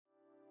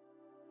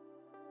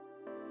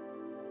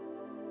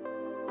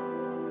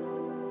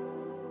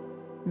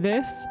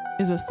This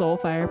is a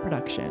Soulfire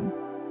production.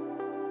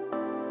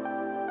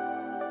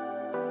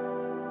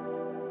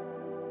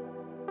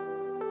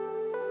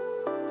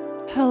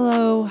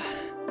 Hello.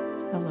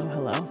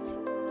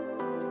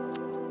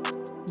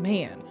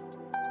 Man,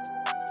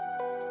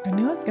 I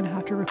knew I was going to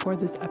have to record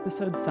this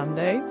episode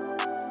someday.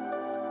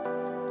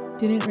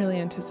 Didn't really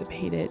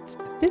anticipate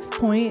it at this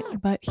point,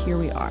 but here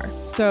we are.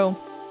 So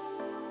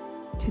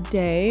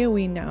today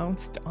we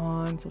announced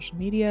on social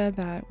media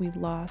that we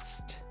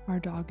lost our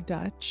dog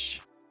Dutch.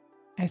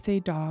 I say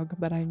dog,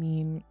 but I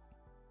mean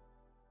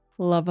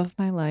love of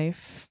my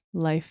life,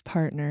 life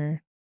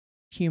partner,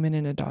 human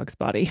in a dog's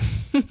body.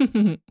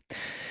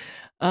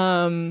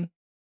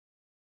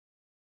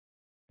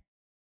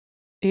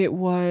 It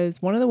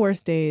was one of the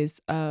worst days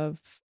of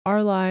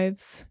our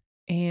lives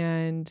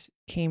and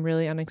came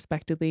really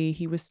unexpectedly.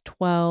 He was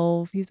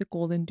 12. He's a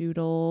golden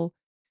doodle.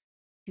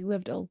 He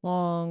lived a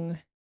long,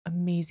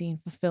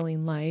 amazing,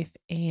 fulfilling life,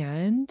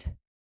 and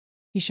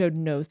he showed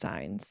no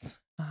signs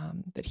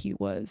that he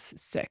was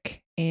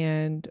sick.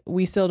 And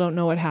we still don't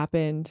know what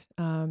happened.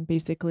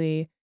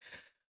 Basically,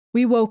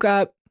 we woke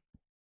up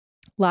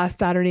last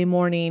Saturday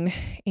morning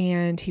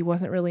and he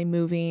wasn't really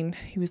moving.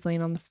 He was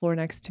laying on the floor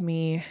next to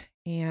me,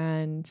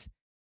 and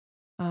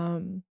I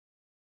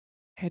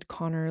had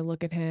Connor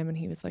look at him and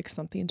he was like,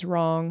 something's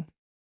wrong.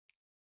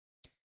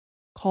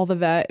 Call the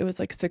vet. It was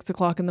like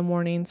 6:00 in the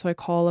morning. So I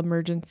call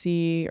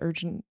emergency,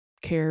 urgent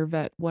care,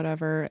 vet,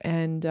 whatever,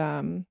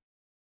 and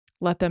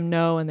let them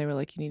know. And they were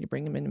like, you need to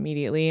bring him in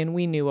immediately. And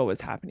we knew what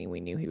was happening.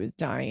 We knew he was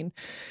dying.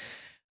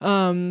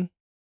 And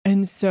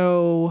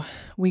so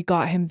we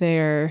got him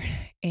there,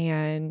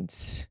 and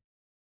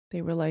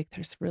they were like,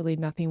 there's really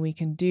nothing we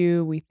can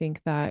do. We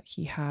think that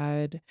he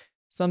had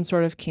some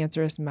sort of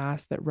cancerous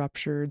mass that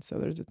ruptured. So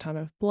there's a ton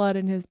of blood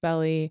in his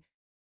belly,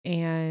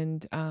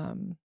 and,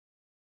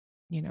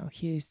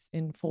 he's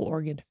in full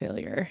organ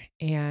failure,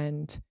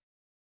 and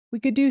we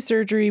could do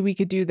surgery. We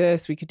could do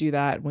this, we could do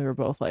that. And we were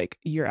both like,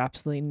 you're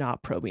absolutely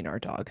not probing our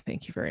dog.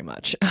 Thank you very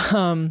much.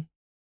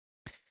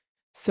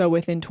 So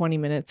within 20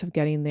 minutes of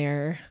getting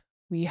there,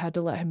 we had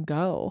to let him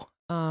go.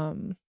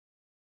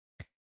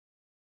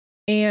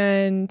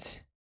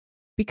 And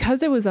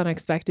because it was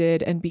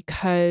unexpected and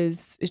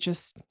because it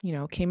just,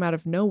 came out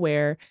of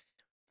nowhere,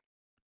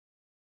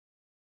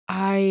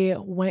 I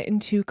went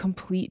into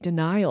complete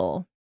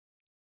denial.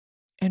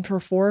 And for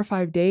 4 or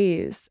 5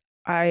 days,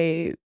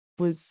 I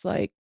was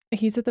like,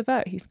 he's at the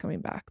vet. He's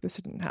coming back. This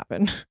didn't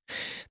happen.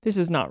 This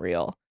is not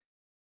real.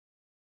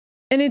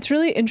 And it's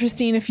really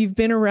interesting if you've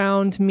been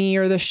around me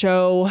or the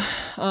show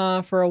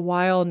for a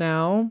while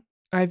now.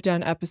 I've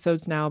done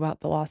episodes now about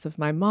the loss of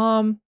my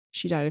mom.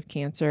 She died of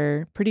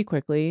cancer pretty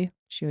quickly.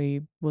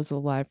 She was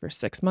alive for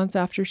 6 months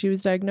after she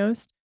was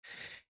diagnosed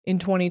in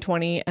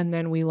 2020. And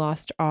then we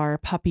lost our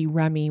puppy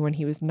Remy when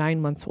he was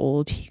 9 months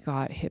old. He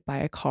got hit by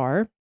a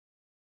car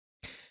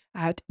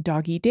at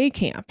doggy day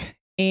camp.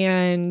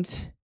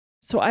 And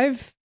so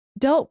I've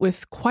dealt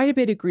with quite a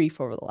bit of grief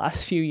over the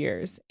last few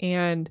years.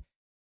 And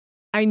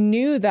I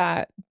knew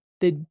that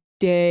the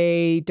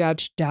day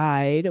Dutch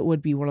died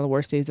would be one of the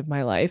worst days of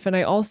my life. And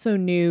I also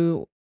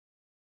knew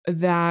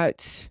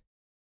that,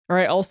 or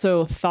I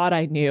also thought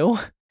I knew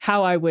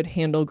how I would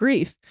handle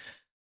grief,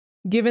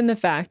 given the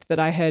fact that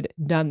I had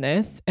done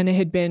this and it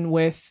had been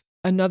with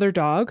another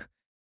dog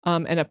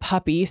and a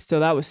puppy. So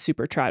that was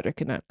super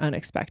tragic and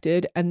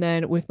unexpected. And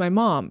then with my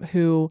mom,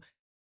 who,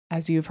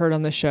 as you've heard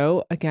on the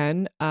show,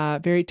 again,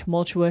 very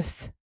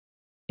tumultuous,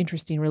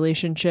 interesting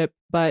relationship,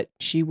 but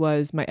she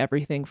was my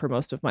everything for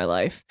most of my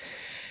life.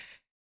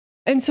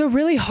 And so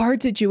really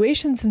hard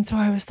situations. And so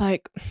I was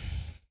like,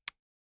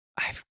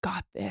 I've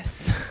got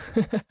this.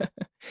 It's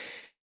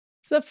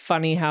so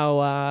funny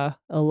how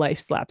a life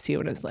slaps you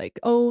and is like,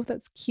 oh,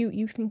 that's cute.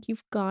 You think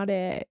you've got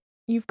it.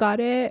 You've got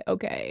it.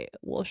 Okay,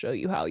 we'll show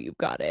you how you've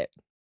got it.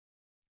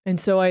 And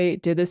so I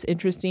did this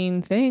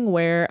interesting thing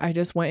where I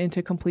just went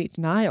into complete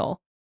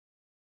denial.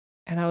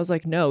 And I was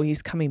like, no,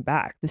 he's coming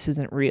back. This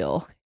isn't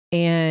real.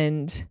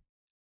 And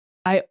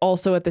I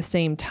also at the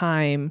same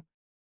time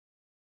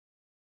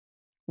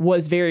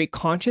was very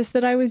conscious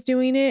that I was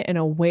doing it and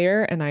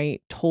aware. And I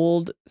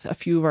told a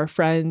few of our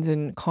friends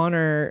and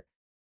Connor,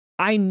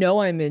 I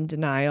know I'm in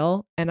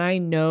denial and I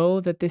know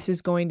that this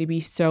is going to be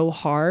so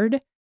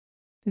hard.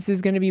 This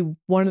is going to be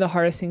one of the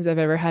hardest things I've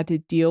ever had to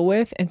deal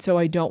with. And so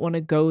I don't want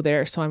to go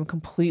there. So I'm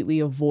completely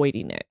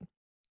avoiding it.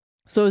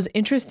 So it was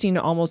interesting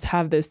to almost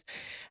have this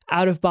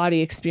out of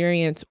body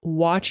experience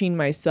watching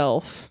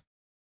myself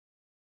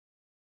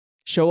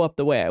show up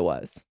the way I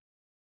was.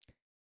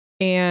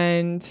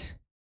 And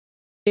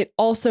it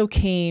also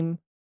came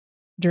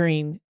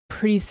during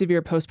pretty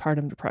severe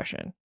postpartum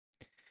depression.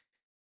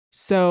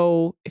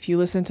 So if you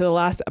listen to the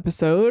last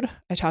episode,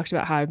 I talked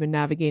about how I've been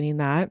navigating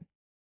that.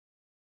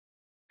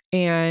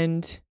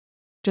 And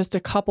just a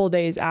couple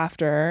days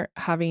after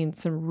having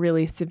some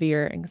really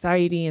severe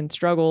anxiety and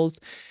struggles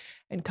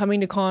and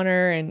coming to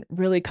Connor and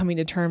really coming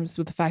to terms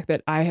with the fact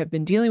that I have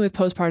been dealing with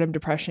postpartum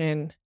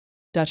depression,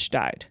 Dutch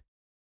died.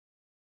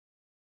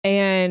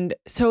 And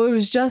so it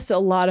was just a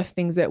lot of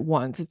things at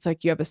once. It's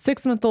like you have a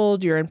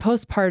 6-month-old, you're in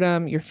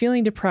postpartum, you're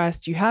feeling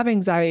depressed, you have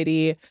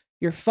anxiety,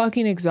 you're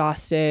fucking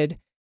exhausted,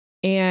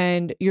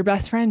 and your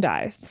best friend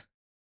dies.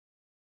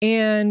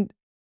 And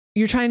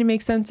you're trying to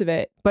make sense of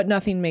it, but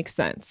nothing makes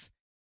sense.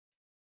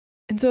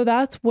 And so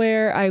that's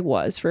where I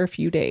was for a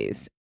few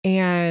days.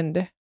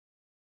 And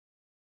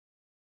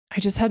I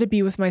just had to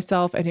be with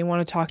myself. I didn't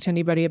want to talk to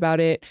anybody about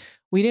it.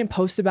 We didn't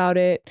post about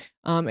it,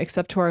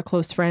 except to our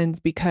close friends,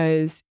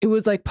 because it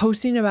was like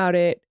posting about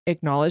it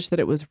acknowledged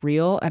that it was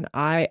real. And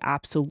I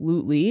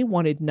absolutely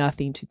wanted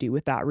nothing to do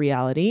with that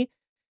reality.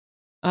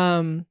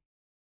 It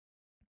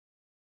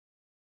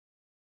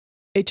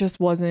just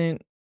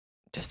wasn't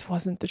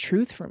the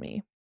truth for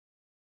me.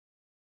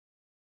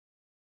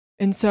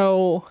 And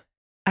so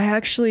I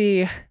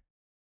actually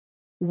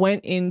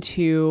went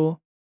into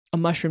a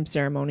mushroom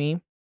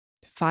ceremony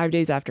 5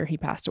 days after he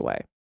passed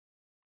away.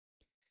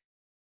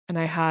 And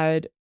I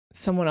had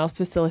someone else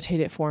facilitate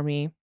it for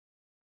me.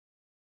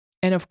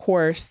 And of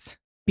course,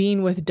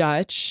 being with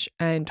Dutch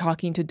and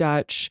talking to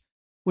Dutch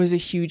was a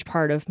huge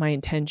part of my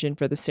intention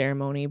for the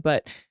ceremony.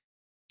 But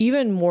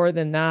even more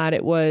than that,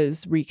 it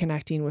was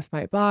reconnecting with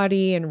my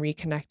body and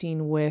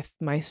reconnecting with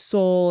my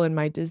soul and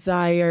my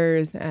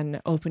desires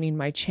and opening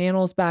my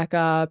channels back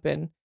up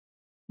and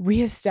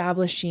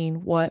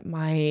reestablishing what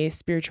my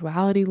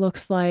spirituality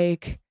looks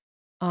like.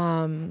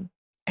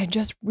 And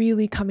just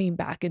really coming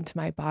back into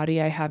my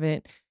body. I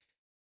haven't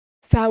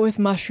sat with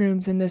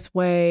mushrooms in this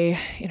way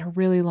in a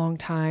really long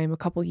time, a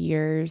couple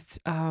years,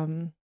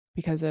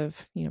 because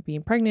of,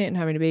 being pregnant and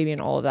having a baby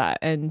and all of that.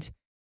 And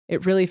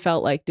it really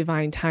felt like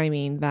divine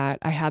timing that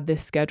I had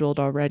this scheduled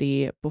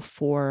already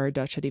before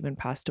Dutch had even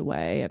passed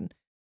away. And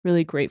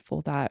really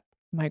grateful that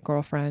my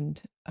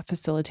girlfriend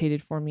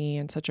facilitated for me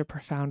in such a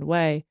profound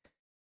way.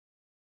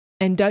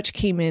 And Dutch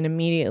came in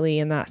immediately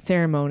in that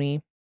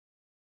ceremony.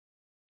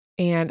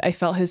 And I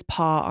felt his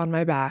paw on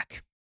my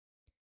back.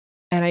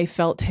 And I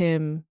felt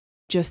him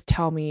just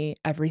tell me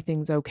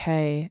everything's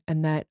okay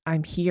and that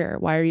I'm here.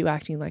 Why are you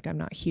acting like I'm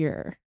not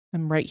here?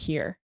 I'm right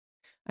here.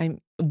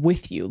 I'm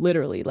with you,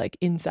 literally, like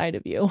inside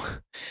of you.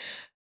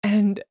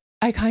 And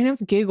I kind of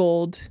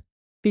giggled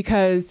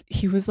because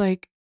he was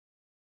like,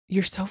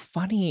 you're so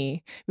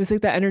funny. It was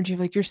like that energy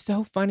of like, you're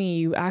so funny.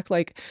 You act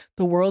like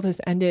the world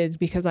has ended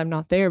because I'm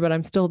not there, but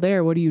I'm still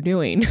there. What are you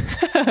doing?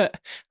 I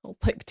was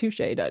like,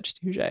 touche, Dutch,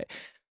 touche.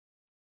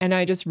 And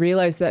I just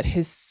realized that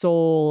his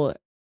soul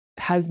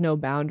has no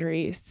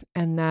boundaries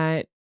and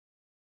that,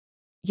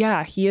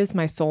 yeah, he is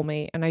my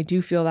soulmate. And I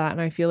do feel that. And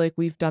I feel like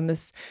we've done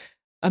this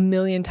a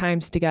million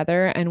times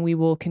together and we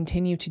will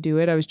continue to do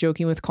it. I was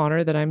joking with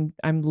Connor that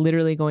I'm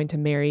literally going to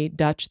marry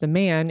Dutch the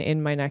man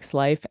in my next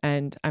life.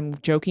 And I'm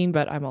joking,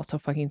 but I'm also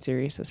fucking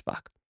serious as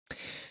fuck.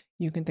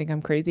 You can think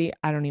I'm crazy.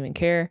 I don't even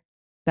care.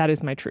 That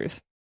is my truth.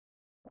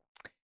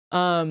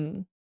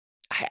 I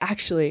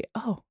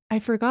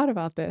forgot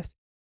about this.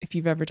 If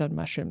you've ever done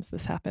mushrooms,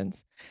 this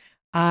happens.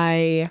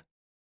 I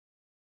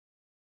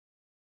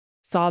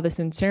saw this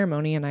in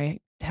ceremony and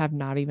I have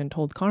not even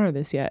told Connor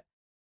this yet.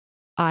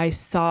 I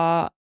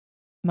saw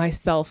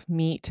myself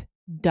meet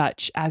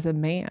Dutch as a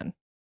man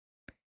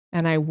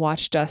and I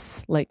watched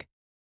us like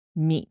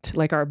meet,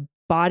 like our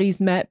bodies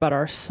met, but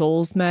our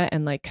souls met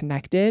and like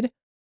connected.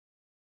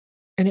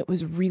 And it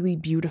was really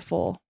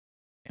beautiful.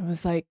 It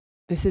was like,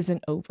 this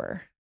isn't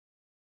over.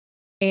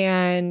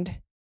 And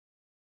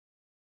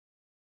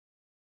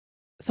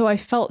so I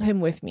felt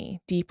him with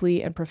me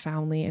deeply and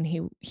profoundly.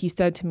 And he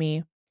said to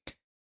me,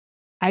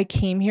 I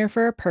came here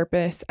for a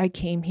purpose. I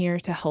came here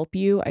to help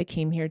you. I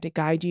came here to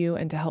guide you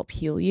and to help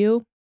heal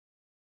you.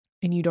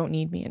 And you don't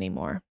need me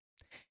anymore.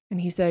 And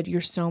he said, you're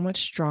so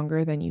much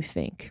stronger than you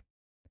think.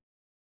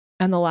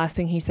 And the last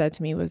thing he said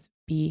to me was,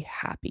 be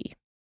happy.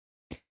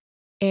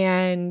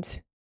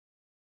 And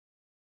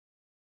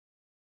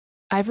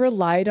I've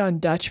relied on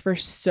Dutch for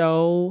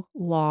so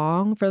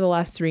long, for the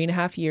last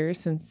 3.5 years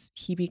since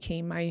he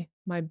became my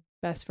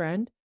best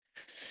friend.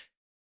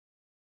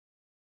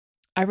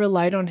 I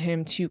relied on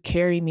him to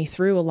carry me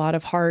through a lot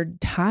of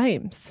hard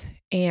times.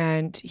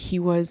 And he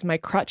was my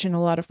crutch in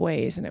a lot of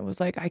ways. And it was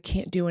like, I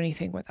can't do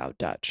anything without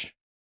Dutch.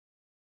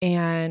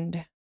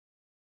 And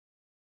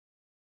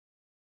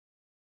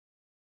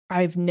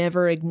I've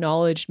never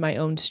acknowledged my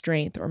own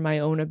strength or my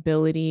own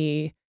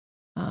ability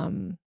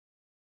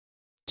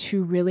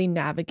to really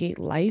navigate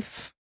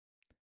life.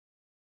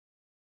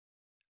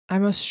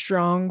 I'm a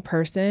strong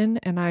person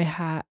and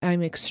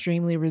I'm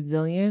extremely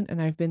resilient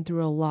and I've been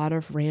through a lot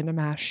of random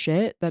ass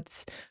shit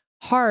that's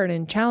hard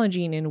and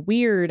challenging and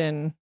weird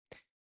and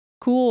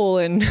cool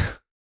and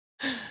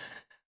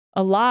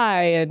a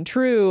lie and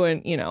true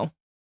and,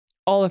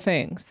 all the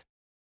things.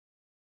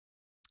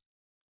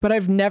 But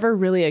I've never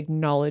really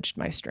acknowledged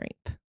my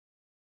strength.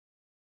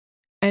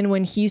 And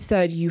when he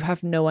said, you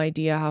have no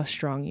idea how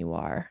strong you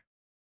are,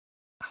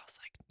 I was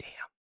like, damn.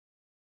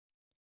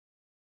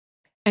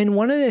 And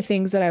one of the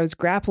things that I was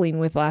grappling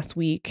with last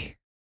week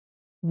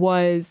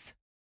was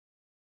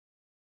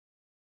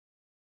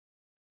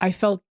I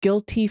felt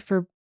guilty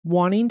for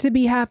wanting to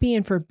be happy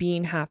and for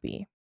being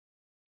happy.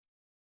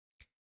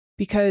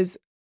 because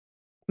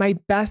my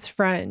best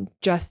friend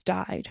just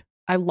died.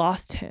 I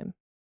lost him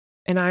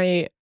and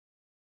I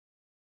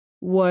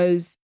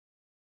was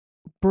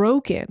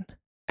broken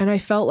and I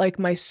felt like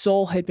my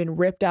soul had been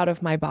ripped out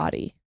of my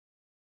body.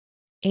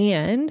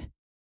 And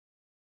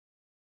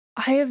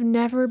I have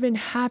never been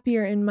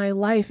happier in my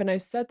life. And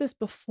I've said this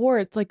before.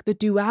 It's like the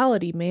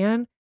duality,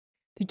 man.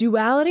 The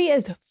duality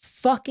is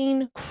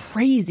fucking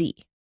crazy.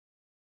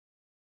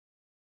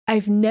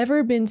 I've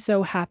never been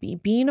so happy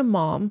being a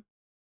mom,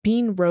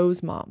 being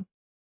Rose's mom,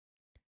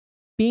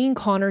 being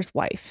Connor's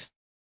wife,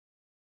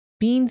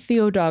 being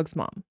Theo Dog's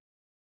mom,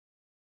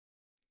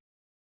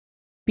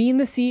 being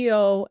the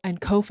CEO and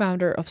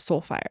co-founder of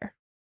Soulfire,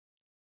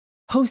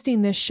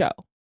 hosting this show,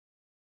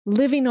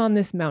 living on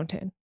this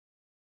mountain,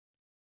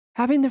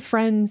 having the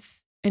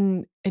friends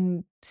and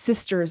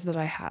sisters that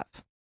I have,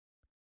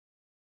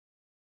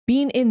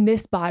 being in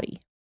this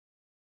body.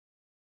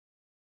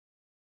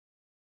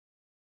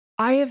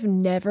 I have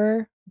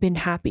never been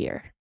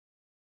happier.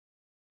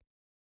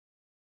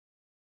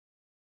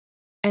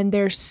 And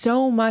there's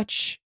so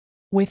much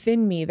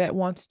within me that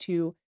wants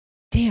to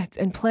dance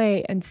and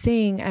play and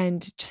sing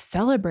and just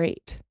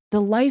celebrate the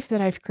life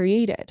that I've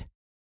created.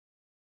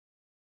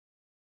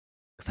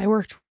 Because I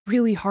worked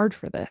really hard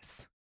for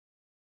this.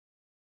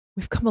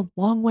 We've come a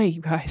long way,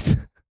 you guys.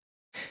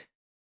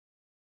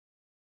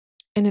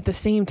 And at the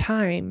same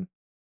time,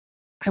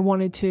 I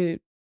wanted to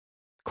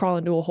crawl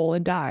into a hole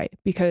and die,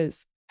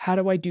 because how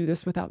do I do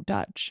this without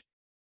Dutch?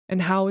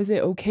 And how is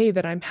it okay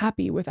that I'm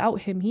happy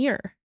without him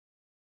here?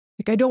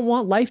 Like, I don't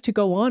want life to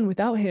go on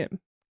without him,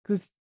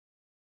 because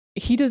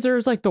he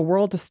deserves like the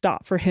world to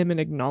stop for him and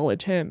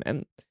acknowledge him.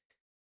 And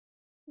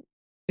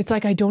it's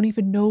like, I don't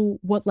even know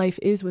what life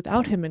is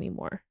without him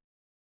anymore.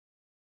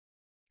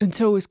 And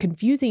so it was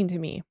confusing to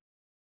me.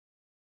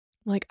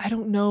 Like, I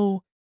don't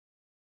know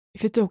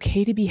if it's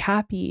okay to be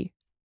happy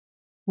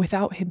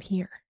without him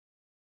here.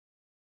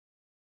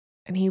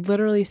 And he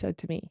literally said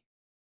to me,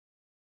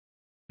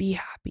 be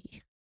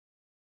happy.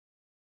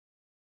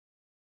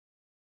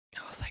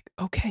 I was like,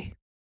 okay.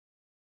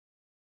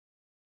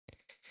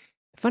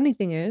 The funny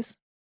thing is,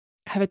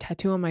 I have a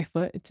tattoo on my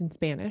foot. It's in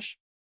Spanish.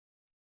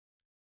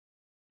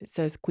 It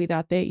says,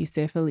 cuídate y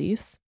sé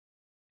feliz.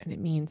 And it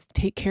means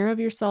take care of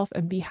yourself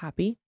and be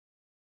happy.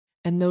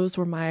 And those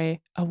were my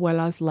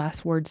abuela's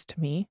last words to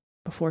me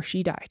before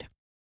she died.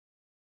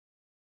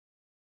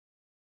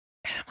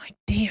 And I'm like,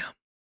 damn.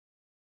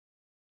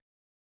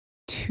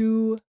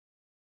 Two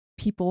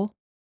people,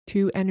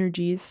 two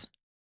energies,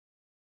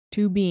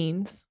 two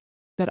beings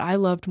that I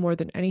loved more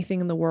than anything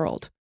in the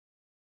world.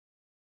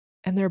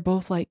 And they're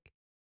both like,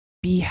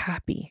 be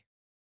happy.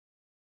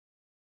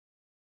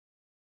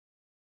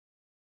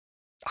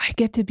 I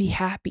get to be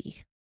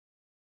happy.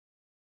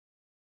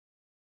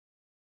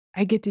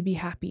 I get to be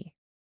happy.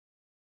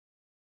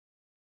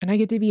 And I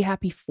get to be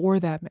happy for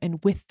them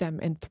and with them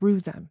and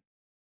through them.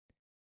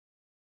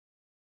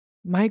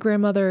 My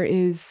grandmother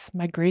is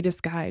my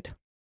greatest guide.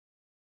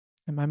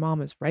 And my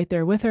mom is right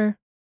there with her.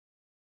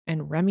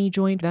 And Remy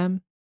joined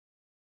them.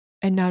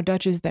 And now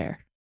Dutch is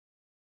there.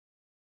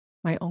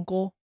 My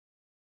uncle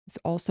is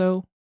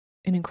also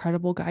an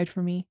incredible guide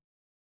for me.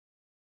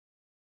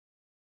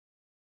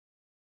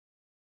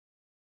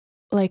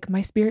 Like,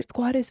 my spirit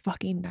squad is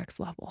fucking next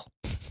level.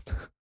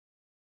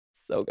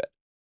 So good.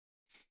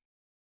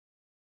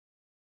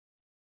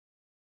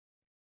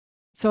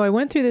 So I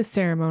went through this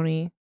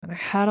ceremony and I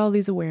had all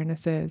these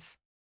awarenesses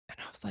and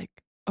I was like,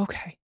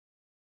 okay.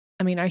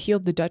 I mean, I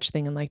healed the Dutch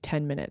thing in like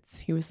 10 minutes.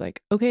 He was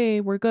like,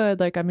 okay, we're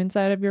good. Like, I'm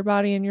inside of your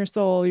body and your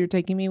soul. You're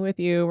taking me with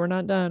you. We're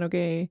not done.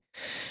 Okay.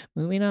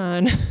 Moving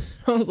on.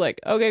 I was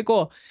like, okay,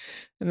 cool.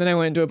 And then I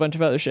went into a bunch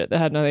of other shit that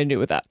had nothing to do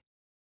with that.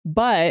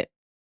 But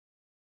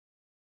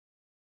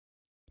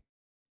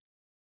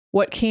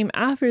what came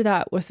after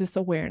that was this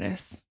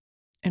awareness,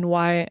 and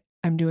why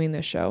I'm doing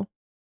this show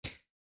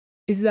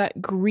is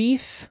that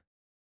grief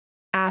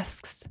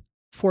asks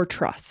for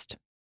trust.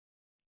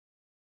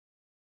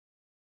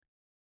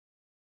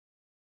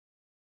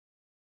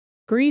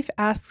 Grief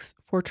asks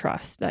for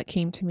trust. That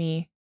came to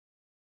me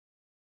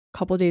a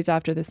couple days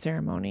after the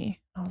ceremony.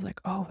 I was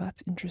like, oh,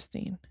 that's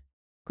interesting.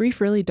 Grief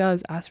really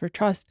does ask for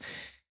trust.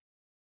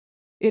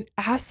 It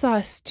asks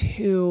us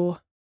to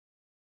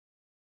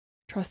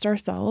trust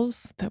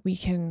ourselves that we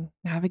can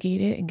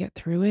navigate it and get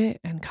through it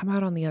and come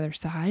out on the other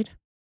side.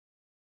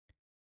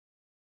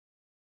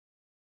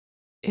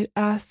 It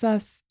asks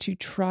us to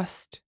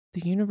trust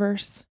the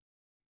universe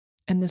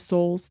and the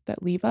souls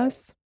that leave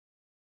us,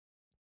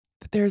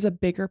 that there's a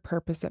bigger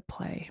purpose at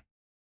play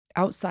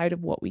outside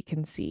of what we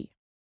can see.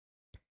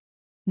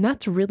 And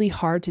that's really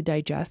hard to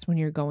digest when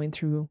you're going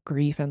through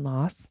grief and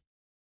loss.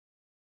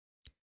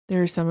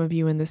 There are some of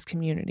you in this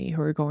community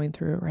who are going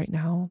through it right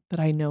now that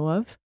I know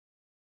of.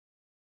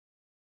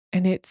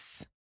 And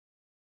it's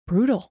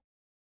brutal.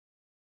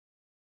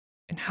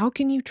 And how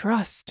can you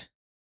trust?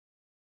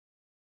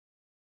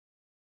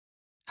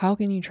 How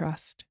can you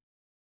trust?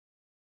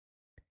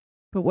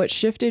 But what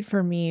shifted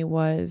for me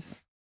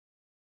was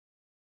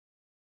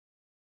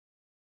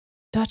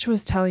Dutch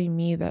was telling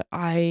me that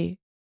I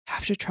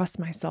have to trust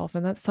myself.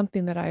 And that's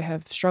something that I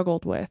have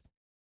struggled with.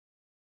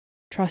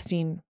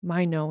 Trusting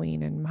my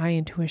knowing and my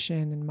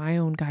intuition and my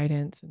own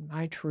guidance and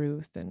my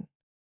truth and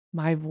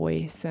my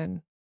voice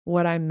and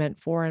what I'm meant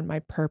for and my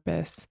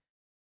purpose.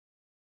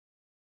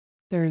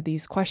 There are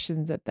these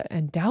questions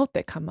and doubt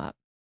that come up.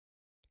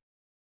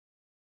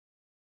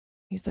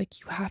 He's like,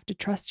 you have to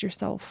trust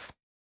yourself.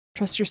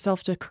 Trust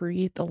yourself to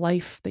create the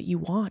life that you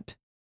want.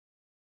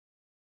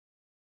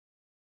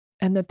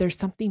 And that there's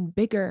something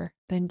bigger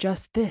than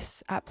just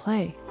this at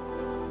play.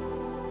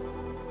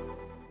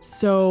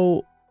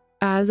 So,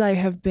 as I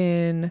have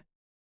been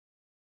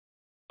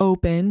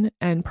open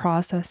and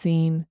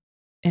processing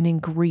and in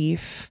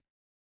grief,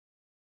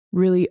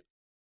 really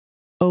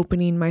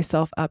opening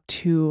myself up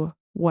to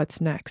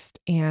what's next.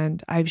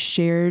 And I've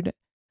shared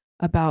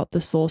about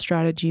the Soul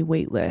Strategy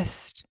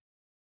waitlist.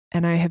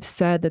 And I have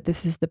said that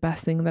this is the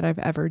best thing that I've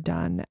ever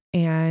done.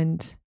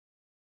 And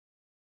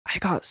I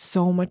got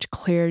so much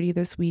clarity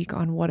this week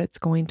on what it's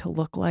going to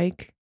look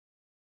like.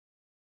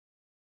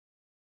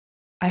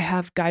 I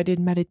have guided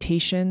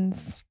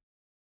meditations,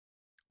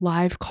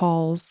 live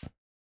calls,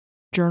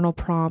 journal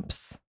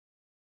prompts,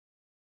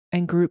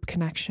 and group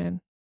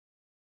connection.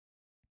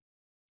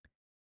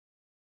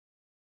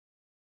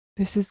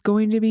 This is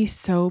going to be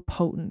so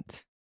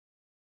potent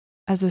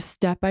as a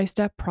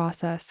step-by-step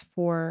process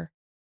for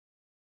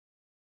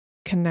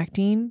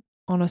connecting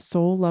on a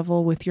soul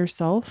level with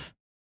yourself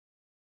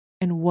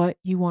and what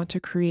you want to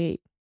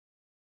create.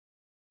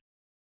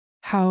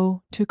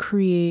 How to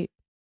create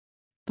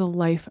the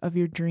life of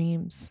your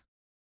dreams.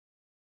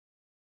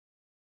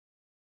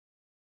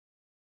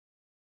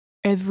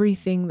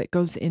 Everything that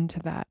goes into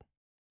that,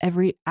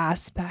 every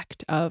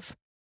aspect of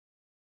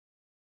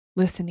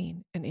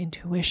listening and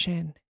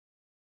intuition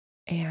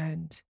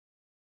and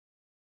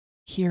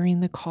hearing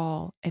the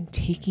call and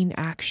taking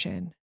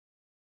action,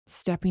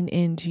 stepping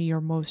into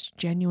your most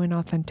genuine,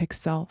 authentic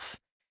self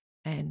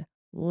and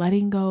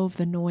letting go of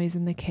the noise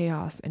and the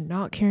chaos and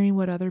not caring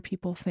what other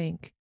people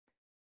think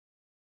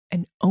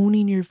and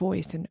owning your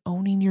voice and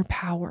owning your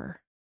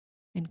power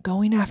and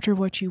going after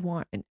what you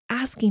want and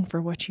asking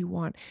for what you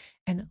want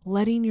and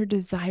letting your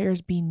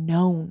desires be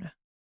known.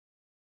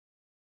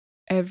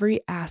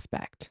 Every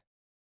aspect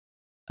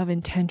of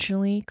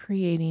intentionally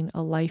creating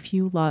a life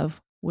you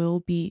love will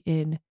be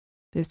in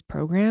this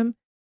program.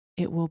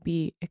 It will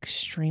be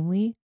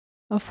extremely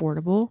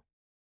affordable.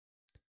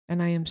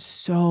 And I am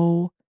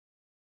so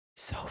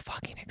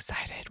fucking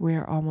excited. We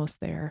are almost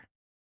there.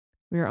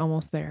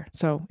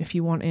 So if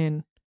you want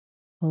in,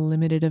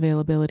 limited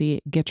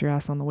availability, get your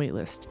ass on the wait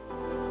list.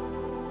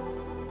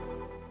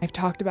 I've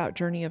talked about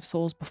Journey of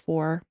Souls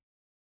before.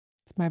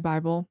 It's my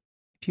Bible.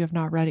 If you have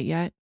not read it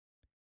yet,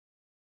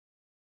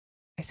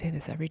 I say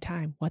this every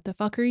time. What the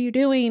fuck are you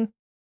doing?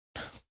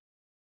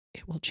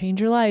 It will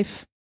change your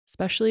life,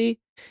 especially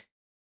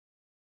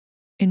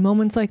in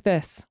moments like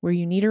this where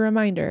you need a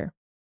reminder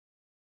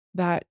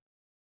that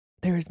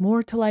there is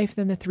more to life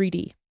than the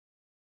 3D.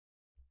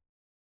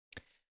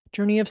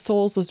 Journey of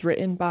Souls was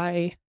written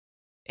by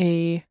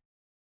a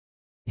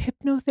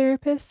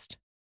hypnotherapist,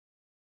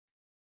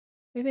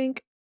 I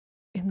think,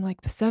 in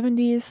like the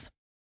 70s.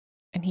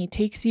 And he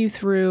takes you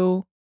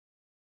through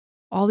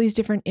all these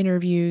different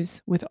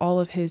interviews with all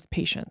of his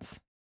patients.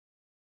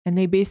 And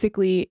they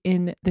basically,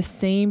 in the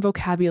same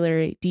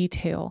vocabulary,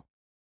 detail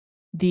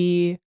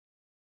the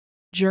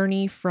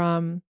journey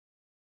from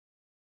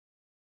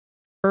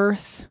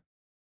earth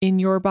in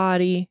your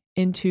body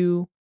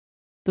into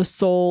the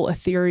soul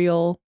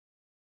ethereal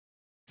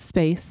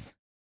space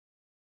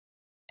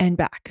and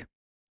back.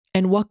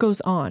 And what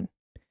goes on?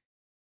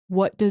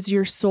 What does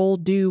your soul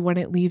do when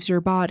it leaves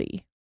your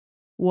body?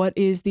 What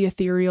is the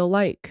ethereal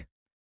like?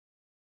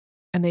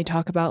 And they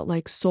talk about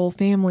like soul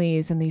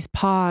families and these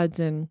pods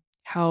and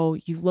how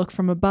you look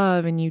from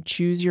above and you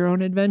choose your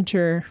own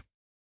adventure.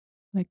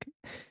 Like,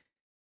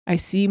 I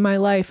see my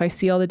life. I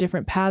see all the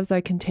different paths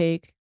I can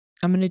take.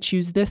 I'm going to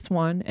choose this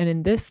one. And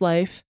in this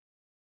life,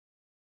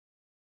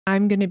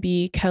 I'm going to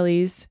be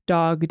Kelly's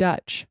dog,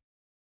 Dutch.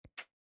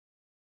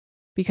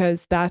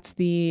 Because that's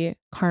the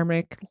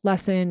karmic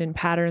lesson and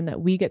pattern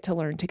that we get to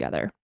learn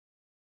together.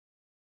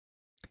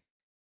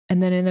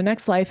 And then in the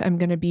next life, I'm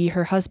going to be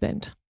her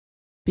husband,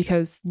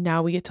 because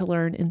now we get to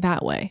learn in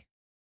that way.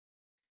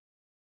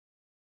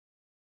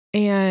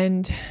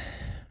 And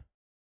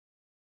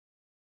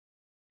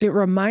it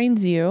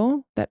reminds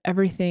you that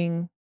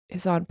everything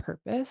is on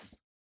purpose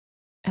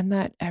and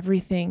that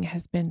everything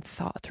has been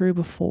thought through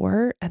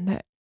before, and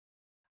that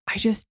I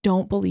just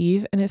don't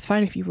believe, and it's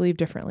fine if you believe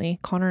differently.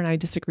 Connor and I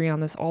disagree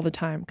on this all the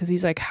time because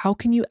he's like, how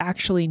can you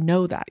actually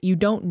know that? You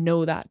don't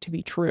know that to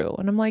be true.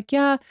 And I'm like,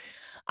 yeah,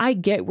 I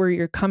get where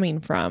you're coming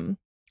from,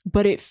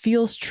 but it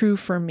feels true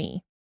for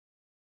me.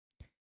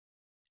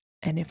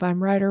 And if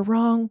I'm right or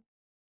wrong,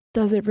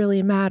 does it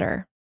really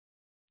matter?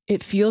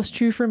 It feels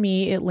true for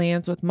me. It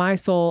lands with my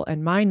soul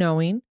and my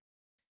knowing.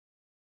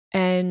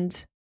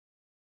 And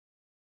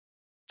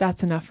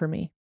that's enough for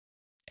me.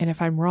 And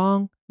if I'm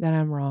wrong, then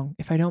I'm wrong.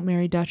 If I don't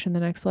marry Dutch in the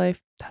next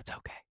life, that's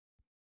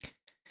okay.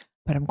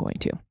 But I'm going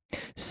to.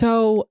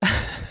 So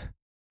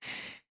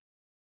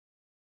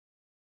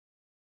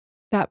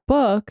that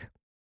book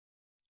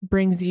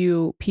brings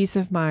you peace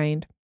of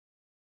mind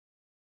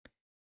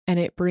and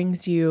it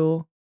brings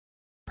you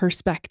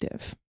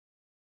perspective.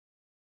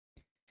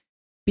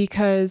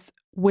 Because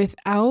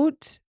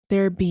without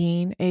there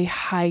being a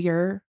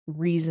higher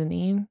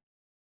reasoning,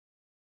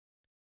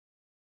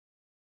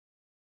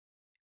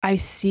 I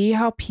see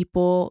how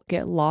people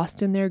get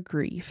lost in their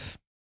grief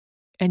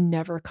and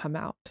never come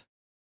out.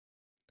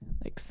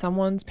 Like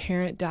someone's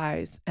parent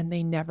dies and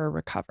they never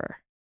recover.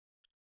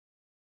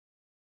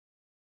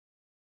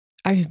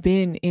 I've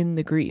been in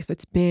the grief.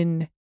 It's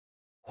been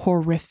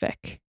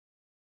horrific.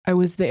 I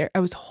was there. I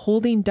was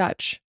holding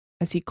Dutch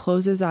as he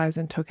closed his eyes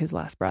and took his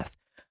last breaths.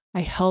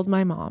 I held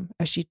my mom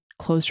as she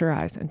closed her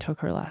eyes and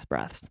took her last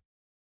breaths.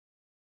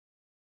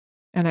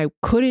 And I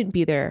couldn't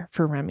be there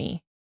for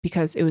Remy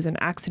because it was an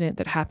accident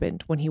that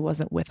happened when he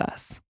wasn't with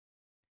us,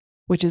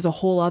 which is a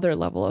whole other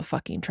level of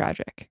fucking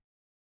tragic.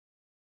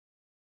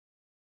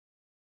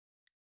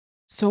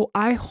 So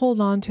I hold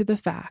on to the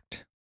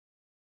fact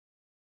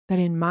that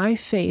in my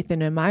faith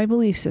and in my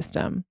belief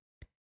system,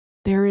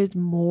 there is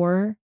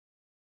more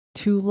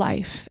to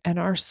life and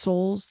our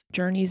soul's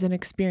journeys and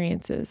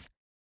experiences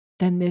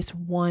than this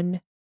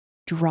one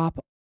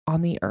drop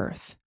on the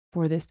earth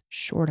for this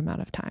short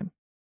amount of time.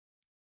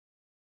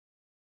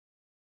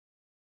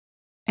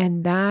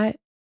 And that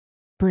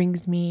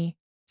brings me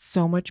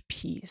so much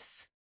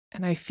peace.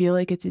 And I feel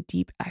like it's a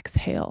deep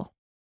exhale.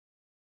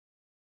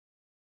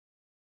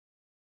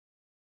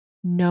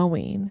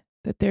 Knowing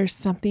that there's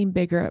something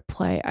bigger at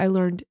play. I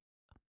learned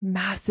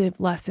massive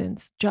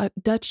lessons.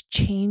 Dutch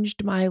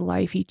changed my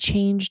life. He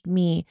changed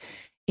me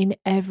in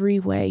every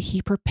way.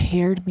 He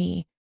prepared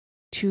me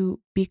to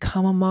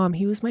become a mom.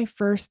 He was my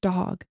first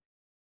dog.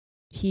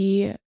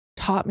 He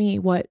taught me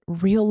what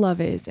real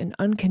love is and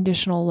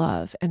unconditional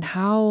love and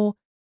how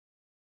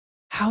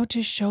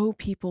to show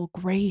people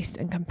grace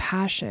and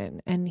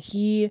compassion. And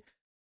he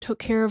took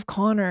care of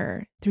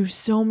Connor through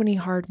so many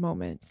hard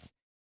moments.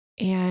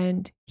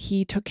 And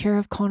he took care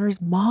of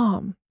Connor's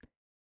mom.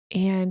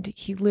 And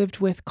he lived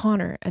with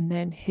Connor and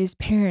then his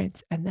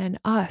parents and then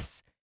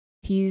us.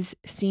 He's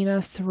seen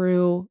us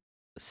through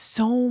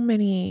so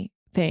many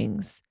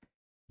things.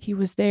 He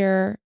was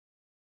there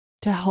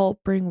to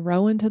help bring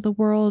Ro into the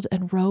world,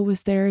 and Ro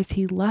was there as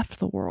he left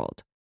the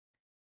world.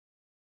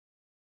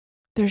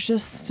 There's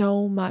just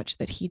so much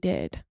that he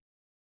did.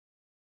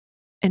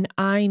 And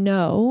I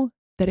know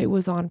that it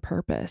was on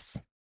purpose.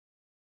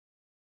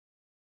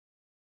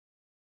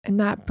 And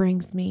that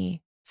brings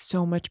me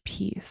so much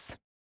peace.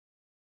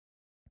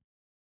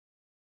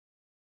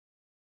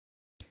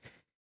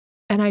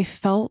 And I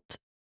felt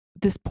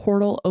this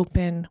portal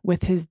open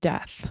with his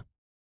death.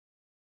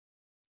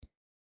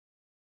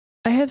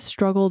 I have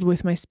struggled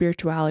with my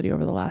spirituality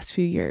over the last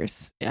few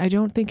years. I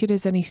don't think it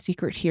is any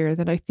secret here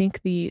that I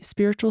think the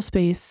spiritual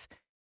space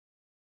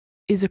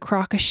is a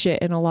crock of shit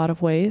in a lot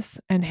of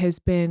ways and has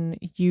been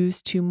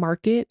used to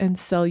market and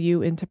sell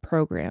you into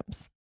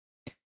programs.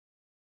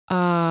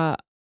 I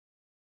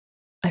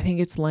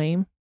think it's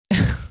lame.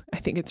 I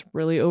think it's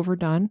really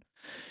overdone.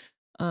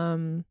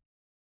 And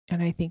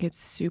I think it's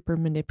super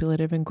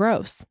manipulative and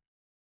gross.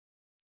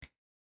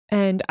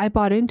 And I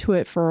bought into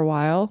it for a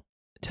while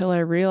till I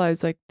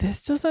realized like,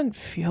 this doesn't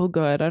feel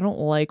good. I don't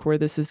like where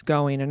this is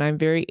going. And I'm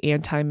very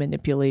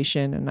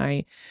anti-manipulation and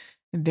I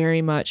am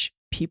very much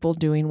people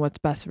doing what's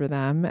best for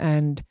them.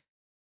 And,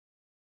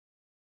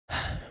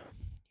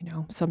 you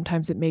know,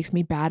 sometimes it makes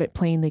me bad at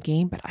playing the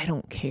game, but I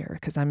don't care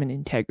because I'm in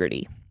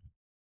integrity.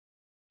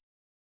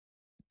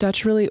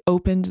 Dutch really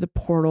opened the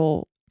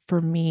portal for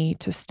me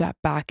to step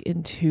back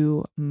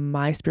into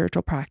my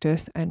spiritual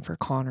practice and for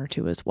Connor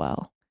too as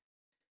well.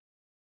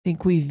 I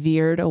think we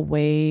veered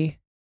away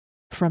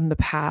from the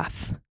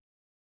path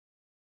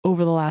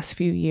over the last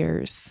few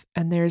years,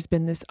 and there's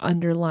been this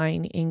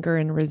underlying anger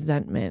and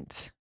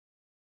resentment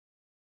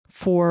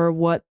for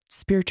what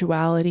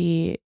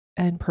spirituality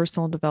and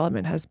personal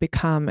development has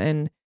become.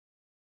 And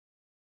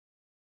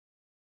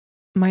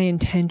my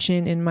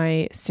intention in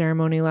my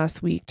ceremony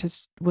last week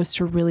was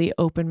to really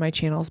open my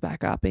channels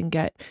back up and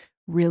get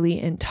really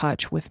in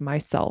touch with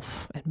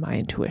myself and my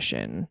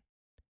intuition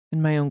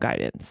and my own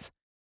guidance.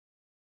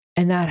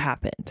 And that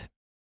happened.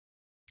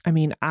 I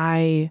mean,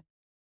 I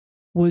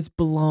was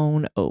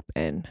blown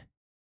open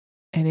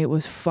and it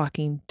was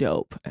fucking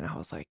dope. And I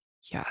was like,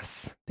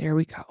 yes, there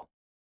we go.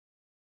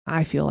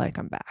 I feel like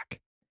I'm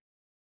back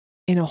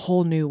in a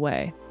whole new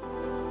way.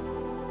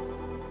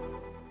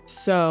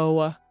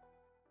 So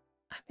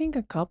I think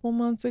a couple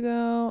months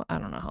ago, I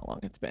don't know how long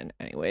it's been.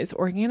 Anyways,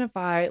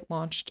 Organifi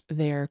launched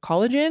their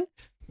collagen.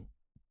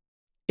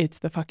 It's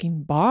the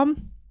fucking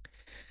bomb.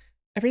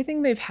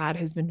 Everything they've had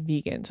has been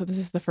vegan. So this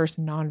is the first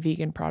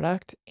non-vegan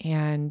product.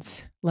 And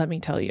let me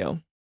tell you,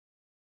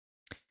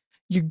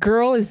 your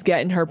girl is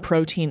getting her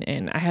protein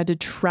in. I had to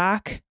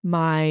track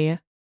my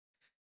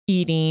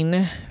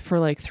eating for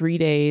like 3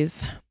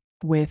 days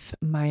with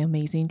my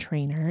amazing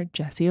trainer,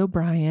 Jesse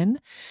O'Brien.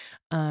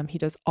 He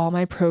does all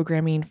my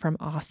programming from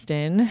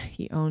Austin.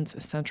 He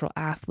owns Central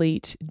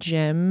Athlete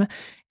Gym,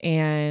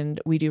 and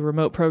we do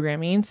remote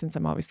programming since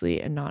I'm obviously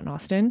not in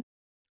Austin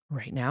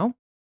right now.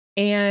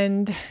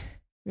 And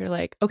we were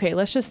like, okay,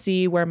 let's just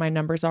see where my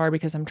numbers are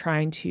because I'm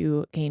trying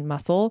to gain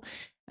muscle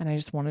and I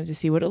just wanted to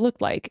see what it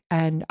looked like.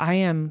 And I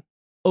am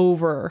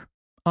over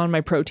on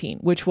my protein,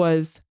 which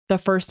was the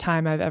first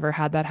time I've ever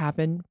had that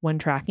happen when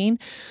tracking.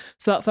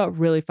 So that felt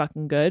really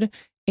fucking good.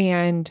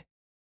 And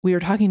we were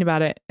talking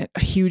about it. A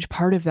huge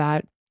part of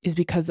that is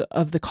because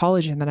of the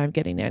collagen that I'm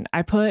getting in.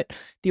 I put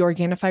the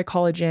Organifi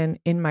collagen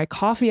in my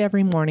coffee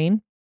every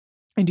morning.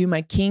 I do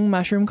my King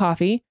mushroom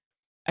coffee.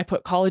 I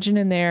put collagen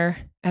in there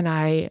and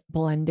I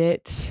blend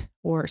it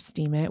or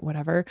steam it,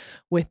 whatever,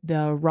 with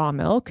the raw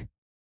milk.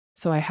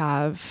 So I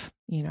have,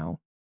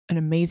 an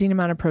amazing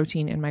amount of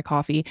protein in my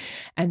coffee.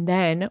 And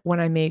then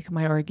when I make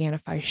my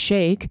Organifi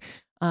shake,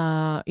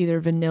 either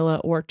vanilla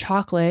or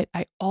chocolate,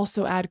 I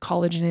also add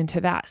collagen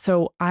into that.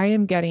 So I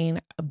am getting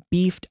a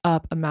beefed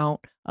up amount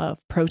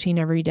of protein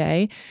every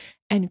day.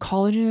 And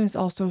collagen is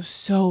also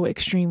so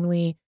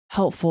extremely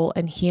helpful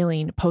and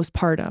healing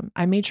postpartum.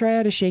 I made sure I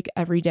had a shake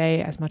every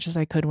day as much as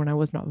I could when I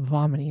was not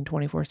vomiting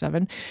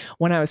 24/7.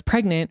 When I was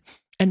pregnant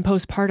and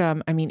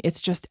postpartum,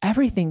 it's just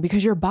everything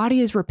because your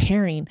body is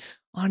repairing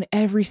on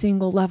every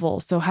single level.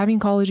 So having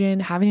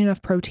collagen, having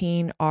enough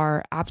protein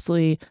are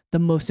absolutely the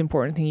most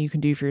important thing you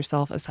can do for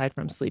yourself aside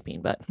from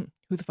sleeping. But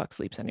who the fuck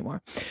sleeps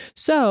anymore?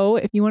 So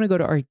if you want to go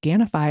to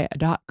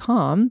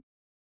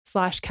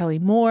Organifi.com/Kelly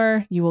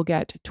Moore, you will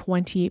get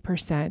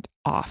 20%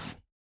 off.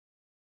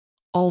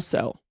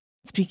 Also,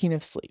 speaking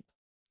of sleep,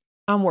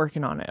 I'm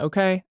working on it,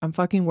 okay? I'm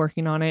fucking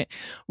working on it.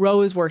 Ro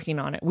is working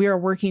on it. We are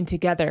working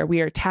together. We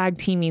are tag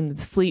teaming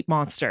the sleep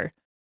monster.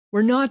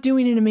 We're not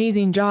doing an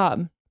amazing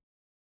job.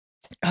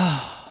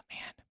 Oh,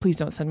 man. Please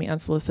don't send me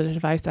unsolicited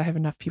advice. I have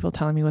enough people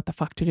telling me what the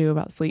fuck to do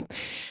about sleep.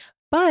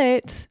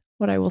 But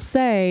what I will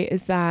say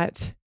is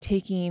that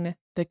taking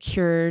the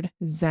Cured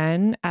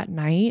Zen at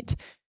night,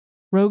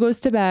 Ro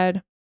goes to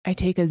bed. I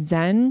take a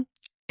Zen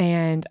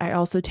and I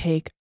also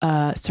take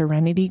a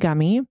Serenity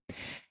gummy.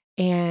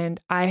 And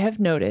I have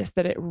noticed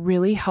that it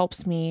really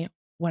helps me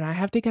when I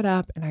have to get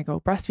up and I go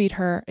breastfeed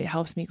her. It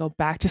helps me go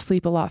back to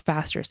sleep a lot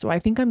faster. So I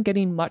think I'm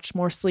getting much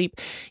more sleep.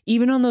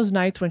 Even on those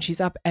nights when she's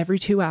up every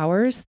 2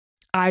 hours,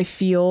 I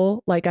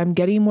feel like I'm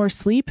getting more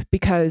sleep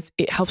because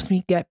it helps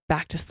me get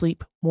back to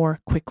sleep more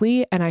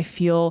quickly. And I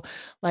feel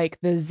like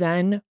the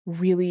Zen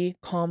really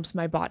calms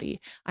my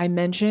body. I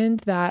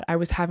mentioned that I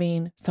was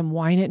having some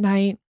wine at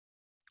night,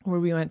 where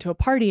we went to a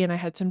party and I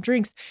had some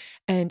drinks,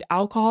 and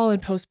alcohol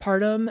and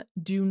postpartum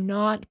do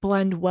not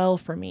blend well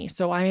for me.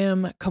 So I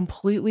am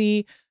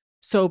completely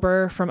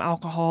sober from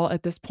alcohol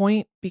at this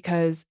point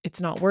because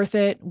it's not worth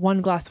it.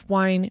 One glass of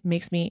wine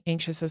makes me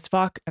anxious as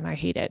fuck and I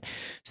hate it.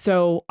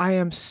 So I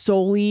am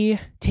solely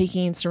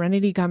taking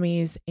Serenity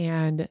gummies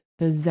and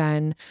the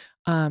Zen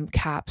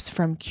caps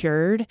from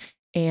Cured.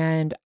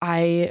 And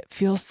I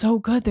feel so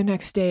good the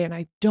next day and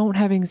I don't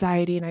have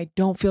anxiety and I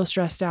don't feel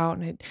stressed out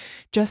and it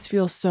just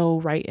feels so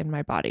right in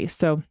my body.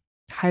 So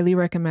highly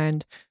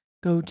recommend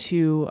go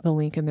to the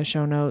link in the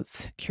show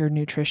notes, Cured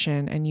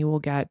Nutrition, and you will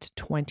get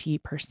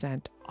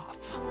 20%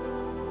 off.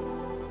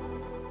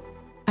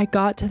 I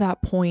got to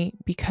that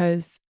point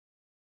because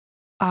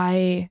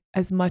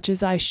as much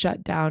as I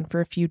shut down for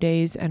a few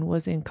days and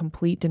was in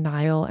complete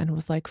denial and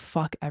was like,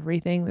 fuck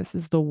everything, this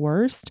is the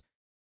worst.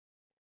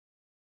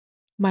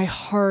 My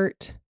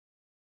heart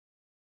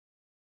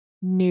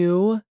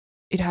knew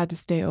it had to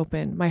stay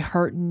open. My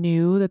heart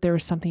knew that there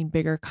was something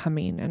bigger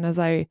coming. And as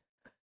I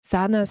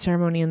sat in that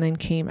ceremony and then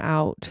came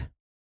out,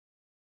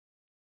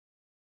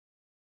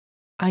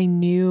 I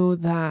knew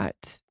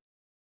that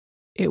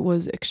it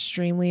was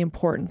extremely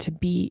important to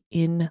be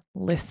in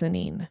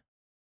listening.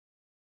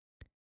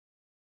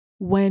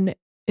 When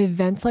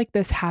events like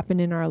this happen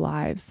in our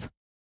lives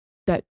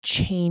that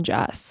change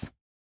us,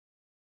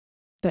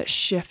 that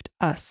shift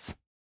us,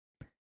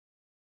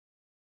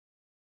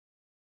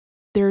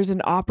 there's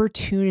an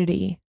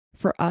opportunity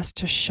for us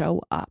to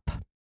show up.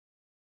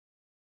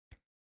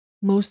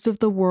 Most of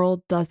the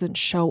world doesn't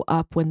show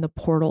up when the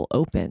portal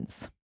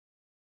opens.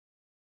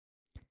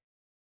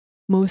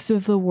 Most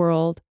of the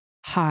world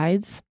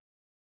hides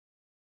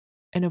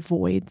and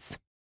avoids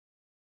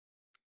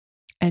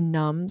and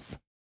numbs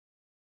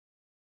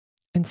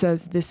and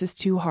says, this is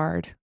too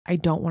hard. I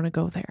don't want to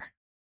go there.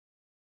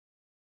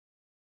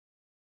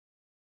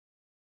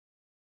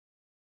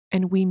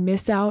 And we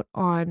miss out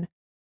on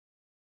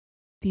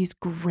these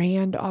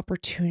grand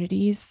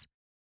opportunities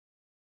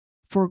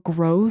for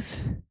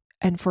growth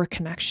and for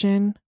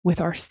connection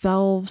with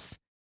ourselves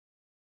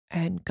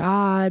and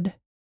God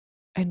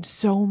and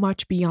so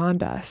much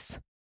beyond us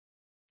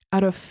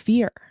out of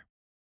fear.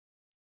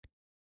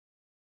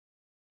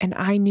 And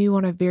I knew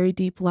on a very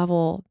deep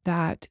level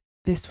that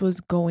this was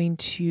going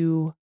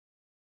to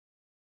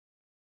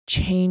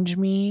change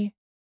me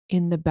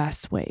in the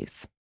best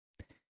ways.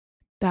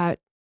 That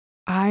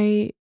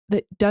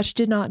Dutch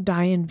did not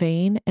die in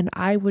vain, and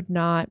I would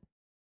not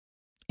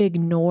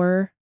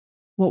ignore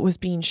what was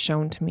being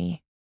shown to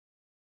me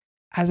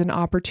as an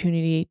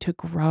opportunity to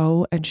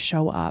grow and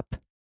show up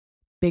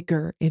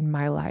bigger in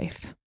my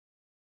life.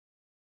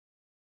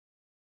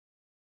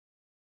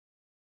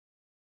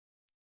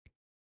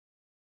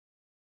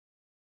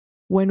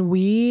 When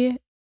we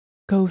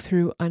go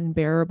through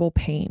unbearable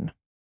pain,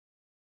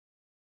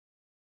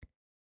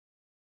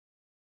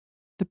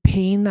 the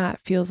pain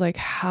that feels like,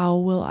 how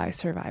will I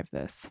survive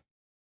this?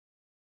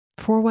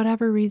 For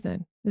whatever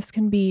reason, this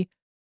can be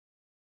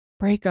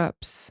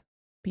breakups,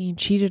 being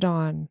cheated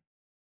on,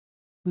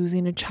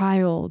 losing a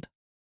child,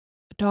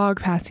 a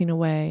dog passing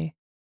away,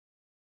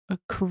 a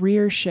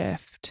career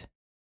shift,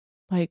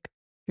 like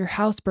your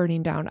house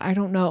burning down. I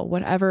don't know,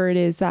 whatever it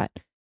is that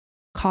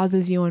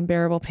causes you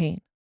unbearable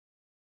pain.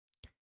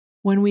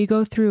 When we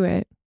go through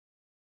it,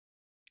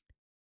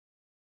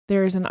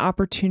 there is an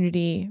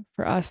opportunity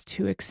for us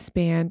to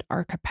expand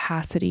our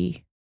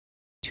capacity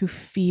to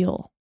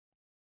feel.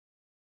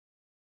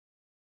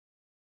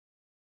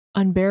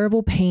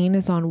 Unbearable pain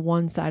is on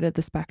one side of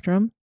the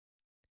spectrum.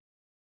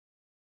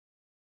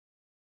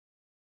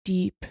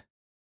 Deep,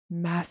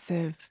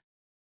 massive,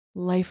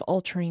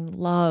 life-altering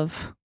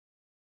love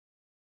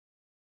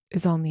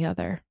is on the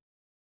other.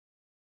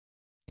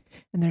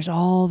 And there's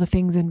all the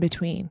things in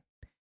between.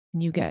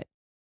 And you get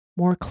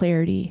more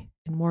clarity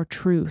and more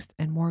truth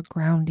and more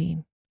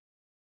grounding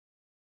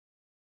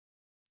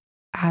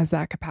as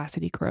that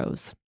capacity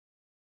grows.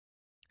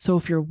 So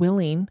if you're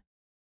willing,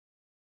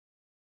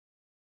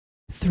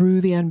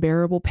 through the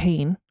unbearable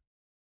pain,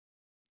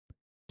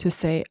 to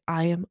say,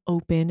 I am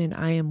open and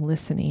I am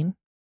listening,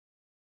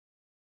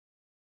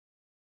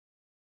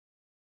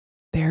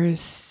 there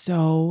is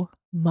so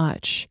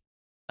much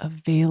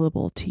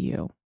available to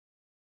you.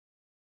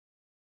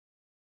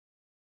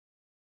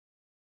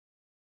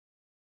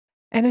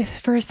 And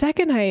for a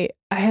second, I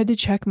had to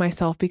check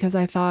myself because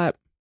I thought,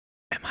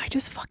 am I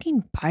just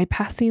fucking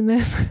bypassing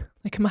this?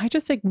 Like, am I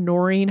just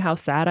ignoring how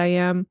sad I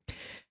am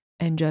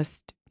and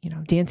just,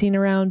 dancing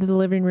around the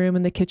living room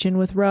and the kitchen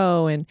with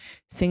Ro and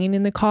singing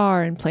in the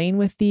car and playing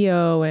with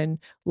Theo and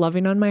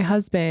loving on my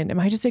husband? Am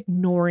I just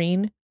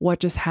ignoring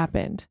what just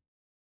happened?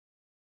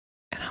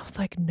 And I was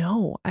like,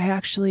 no, I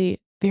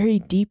actually very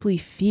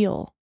deeply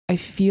I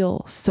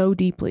feel so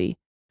deeply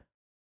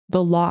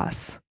the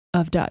loss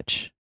of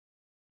Dutch.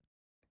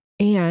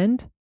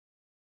 And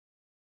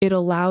it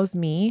allows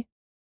me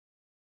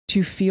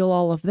to feel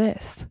all of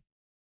this,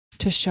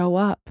 to show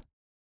up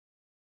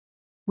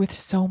with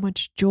so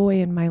much joy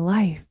in my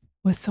life,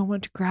 with so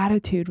much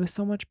gratitude, with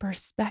so much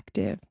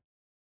perspective.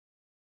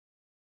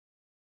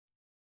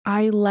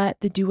 I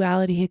let the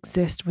duality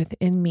exist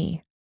within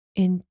me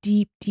in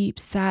deep, deep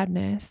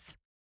sadness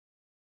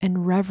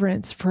and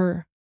reverence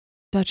for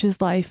Dutch's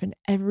life and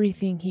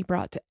everything he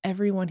brought to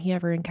everyone he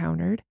ever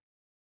encountered.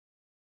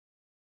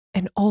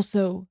 And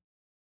also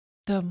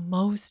the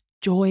most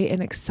joy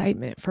and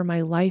excitement for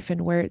my life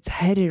and where it's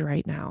headed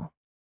right now.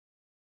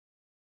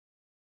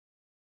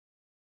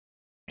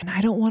 And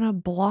I don't want to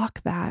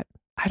block that.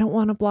 I don't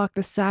want to block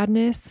the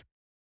sadness,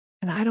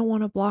 and I don't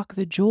want to block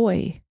the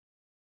joy,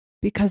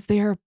 because they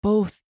are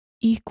both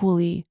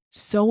equally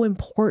so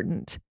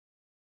important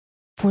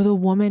for the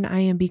woman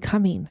I am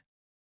becoming.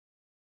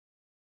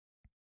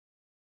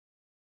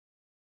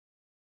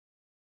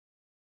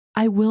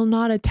 I will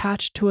not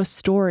attach to a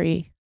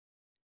story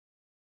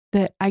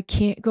that I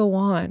can't go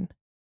on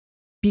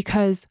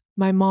because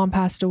my mom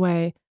passed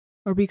away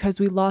or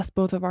because we lost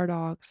both of our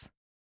dogs.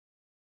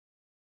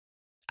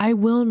 I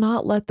will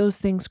not let those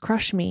things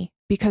crush me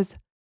because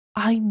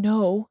I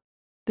know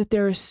that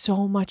there is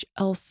so much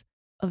else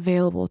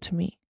available to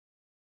me.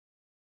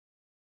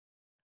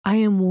 I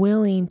am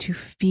willing to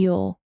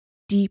feel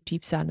deep,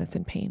 deep sadness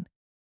and pain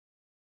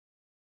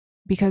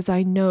because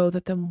I know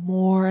that the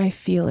more I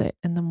feel it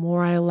and the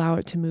more I allow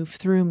it to move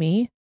through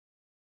me,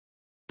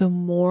 the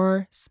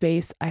more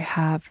space I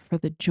have for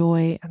the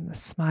joy and the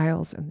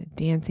smiles and the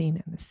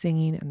dancing and the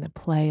singing and the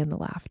play and the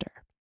laughter.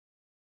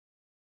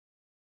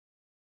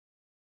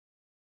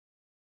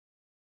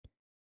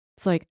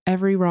 It's like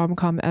every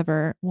rom-com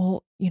ever.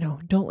 Well,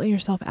 don't let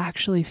yourself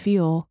actually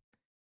feel,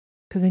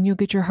 because then you'll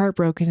get your heart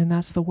broken and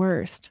that's the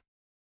worst.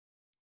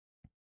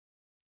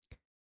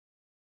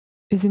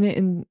 Isn't it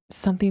in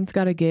Something's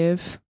Gotta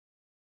Give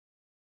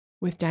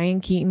with Diane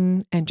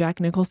Keaton and Jack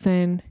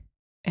Nicholson?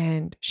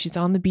 And she's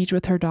on the beach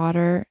with her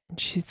daughter and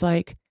she's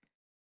like,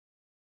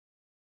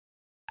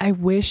 I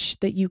wish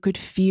that you could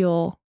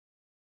feel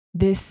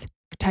this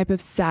type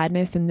of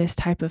sadness and this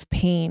type of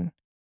pain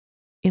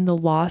in the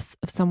loss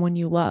of someone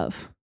you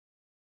love.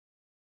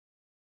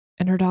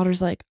 And her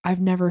daughter's like,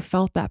 I've never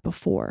felt that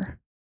before.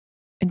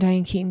 And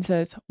Diane Keaton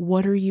says,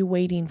 what are you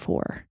waiting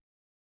for?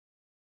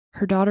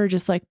 Her daughter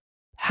just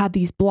had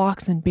these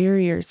blocks and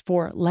barriers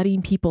for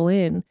letting people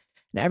in.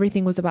 And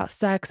everything was about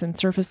sex and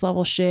surface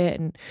level shit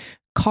and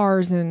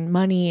cars and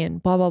money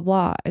and blah, blah,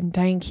 blah. And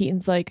Diane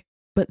Keaton's like,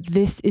 but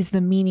this is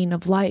the meaning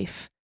of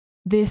life.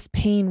 This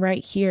pain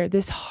right here,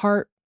 this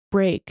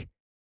heartbreak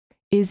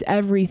is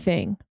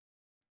everything.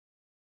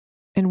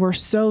 And we're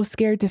so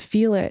scared to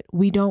feel it.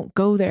 We don't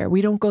go there.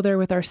 We don't go there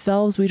with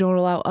ourselves. We don't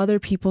allow other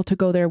people to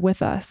go there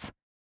with us.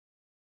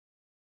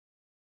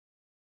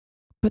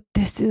 But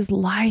this is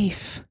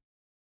life.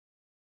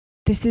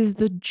 This is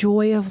the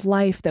joy of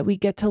life, that we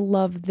get to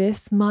love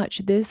this much,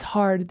 this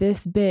hard,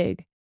 this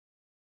big.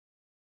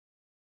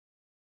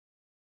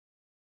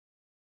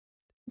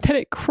 That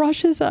it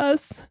crushes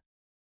us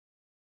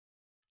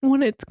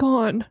when it's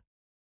gone.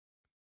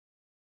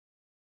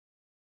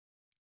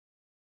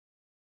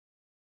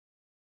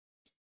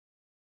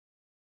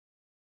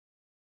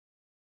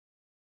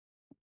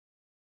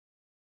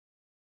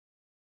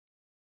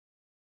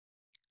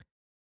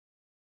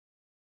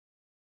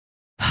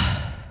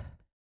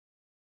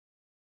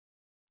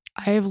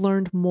 I have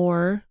learned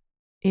more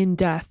in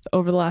death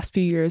over the last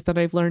few years than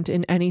I've learned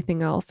in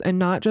anything else. And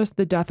not just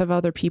the death of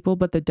other people,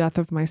 but the death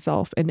of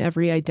myself and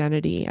every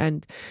identity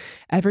and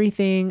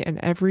everything and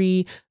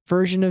every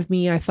version of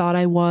me I thought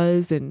I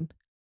was and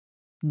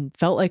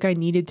felt like I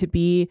needed to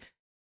be.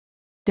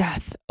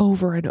 Death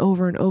over and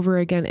over and over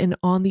again. And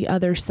on the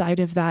other side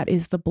of that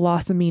is the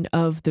blossoming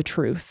of the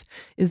truth,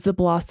 is the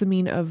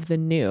blossoming of the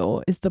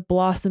new, is the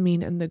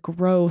blossoming and the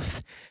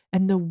growth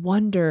and the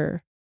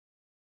wonder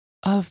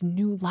of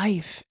new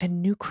life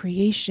and new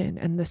creation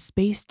and the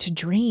space to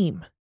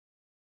dream.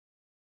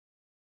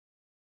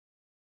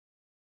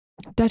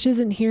 Dutch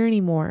isn't here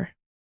anymore.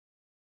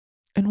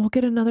 And we'll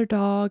get another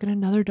dog and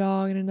another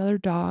dog and another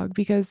dog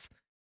because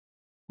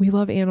we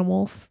love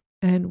animals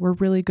and we're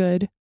really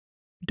good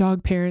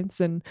dog parents,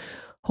 and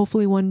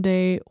hopefully one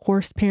day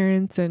horse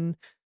parents and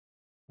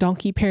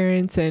donkey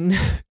parents and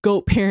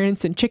goat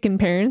parents and chicken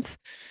parents,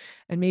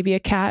 and maybe a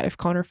cat if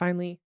Connor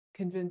finally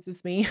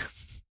convinces me.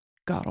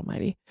 God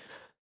almighty.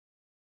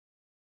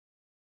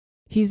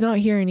 He's not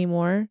here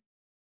anymore,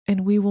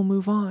 and we will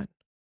move on.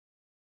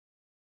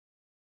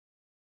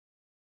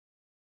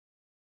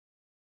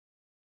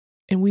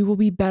 And we will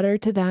be better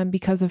to them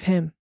because of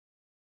him.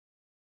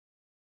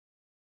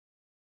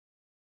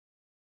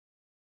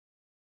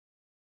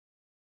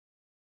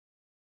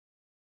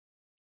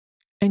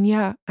 And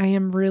yeah, I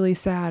am really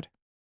sad.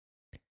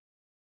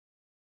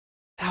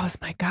 That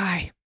was my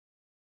guy.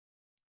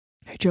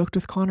 I joked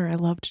with Connor, I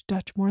loved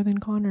Dutch more than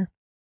Connor.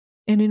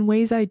 And in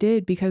ways I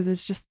did, because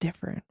it's just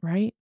different,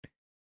 right?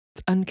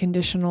 It's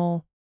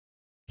unconditional.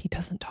 He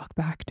doesn't talk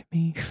back to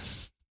me.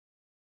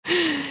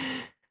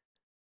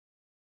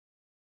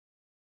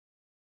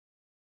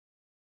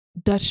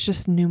 Dutch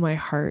just knew my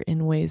heart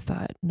in ways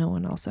that no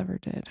one else ever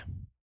did.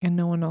 And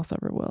no one else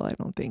ever will, I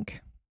don't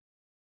think.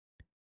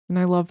 And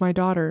I love my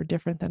daughter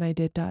different than I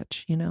did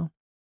Dutch, you know?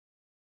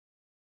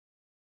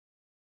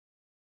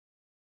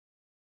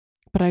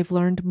 But I've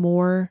learned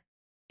more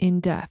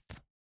in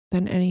death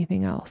than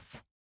anything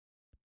else.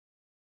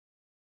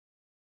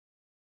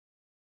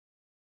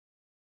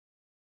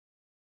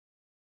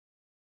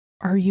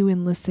 Are you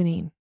in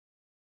listening?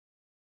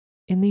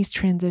 In these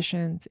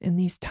transitions, in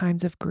these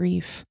times of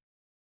grief,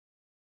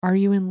 are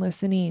you in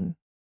listening?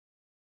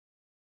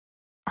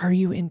 Are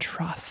you in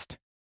trust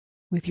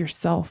with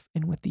yourself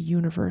and with the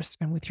universe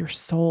and with your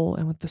soul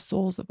and with the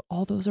souls of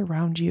all those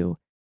around you,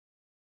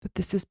 that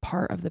this is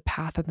part of the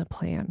path and the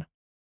plan?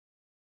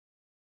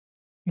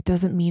 It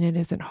doesn't mean it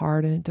isn't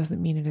hard, and it doesn't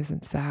mean it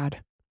isn't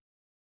sad.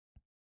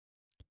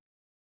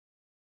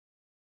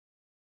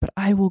 But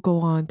I will go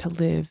on to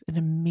live an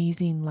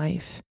amazing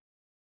life,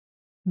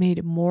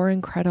 made more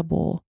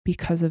incredible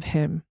because of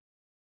him.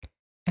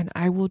 And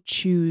I will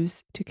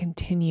choose to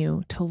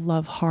continue to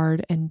love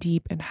hard and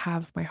deep and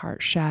have my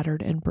heart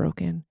shattered and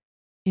broken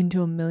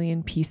into a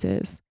million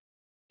pieces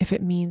if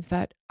it means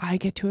that I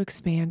get to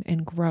expand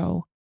and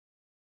grow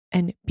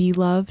and be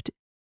loved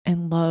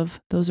and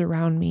love those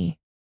around me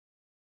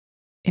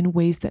in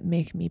ways that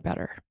make me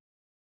better,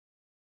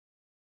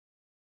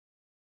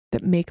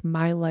 that make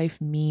my life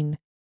mean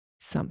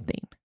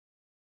something.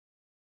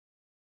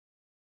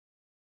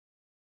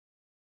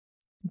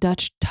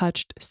 Dutch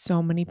touched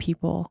so many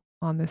people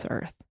on this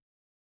earth,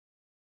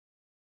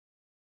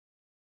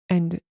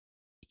 and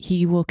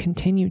he will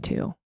continue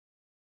to,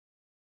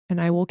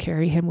 and I will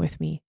carry him with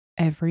me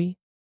every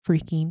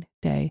freaking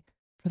day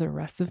for the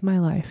rest of my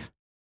life.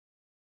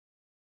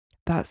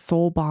 That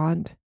soul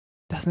bond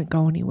doesn't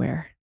go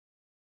anywhere.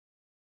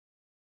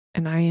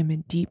 And I am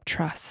in deep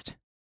trust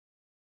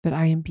that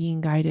I am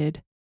being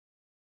guided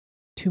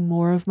to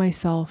more of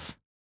myself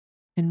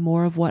and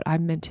more of what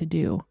I'm meant to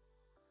do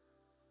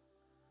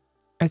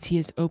as he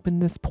has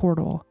opened this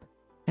portal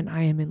and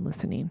I am in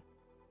listening.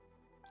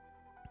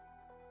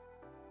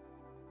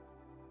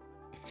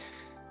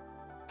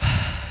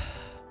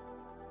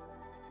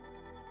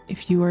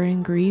 If you are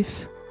in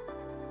grief,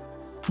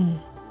 I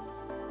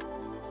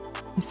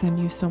send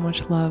you so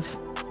much love.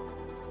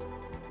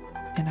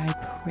 And I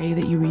pray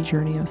that you read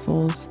Journey of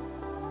Souls.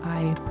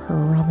 I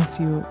promise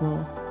you it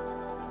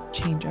will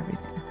change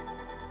everything.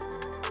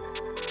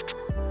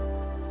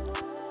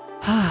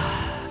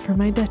 For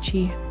my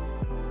Dutchie,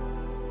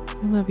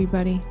 I love you,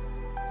 buddy.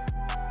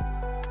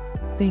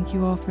 Thank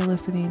you all for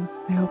listening.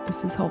 I hope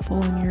this is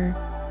helpful in your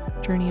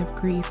journey of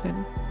grief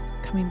and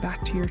coming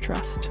back to your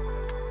trust.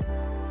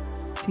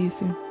 See you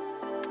soon.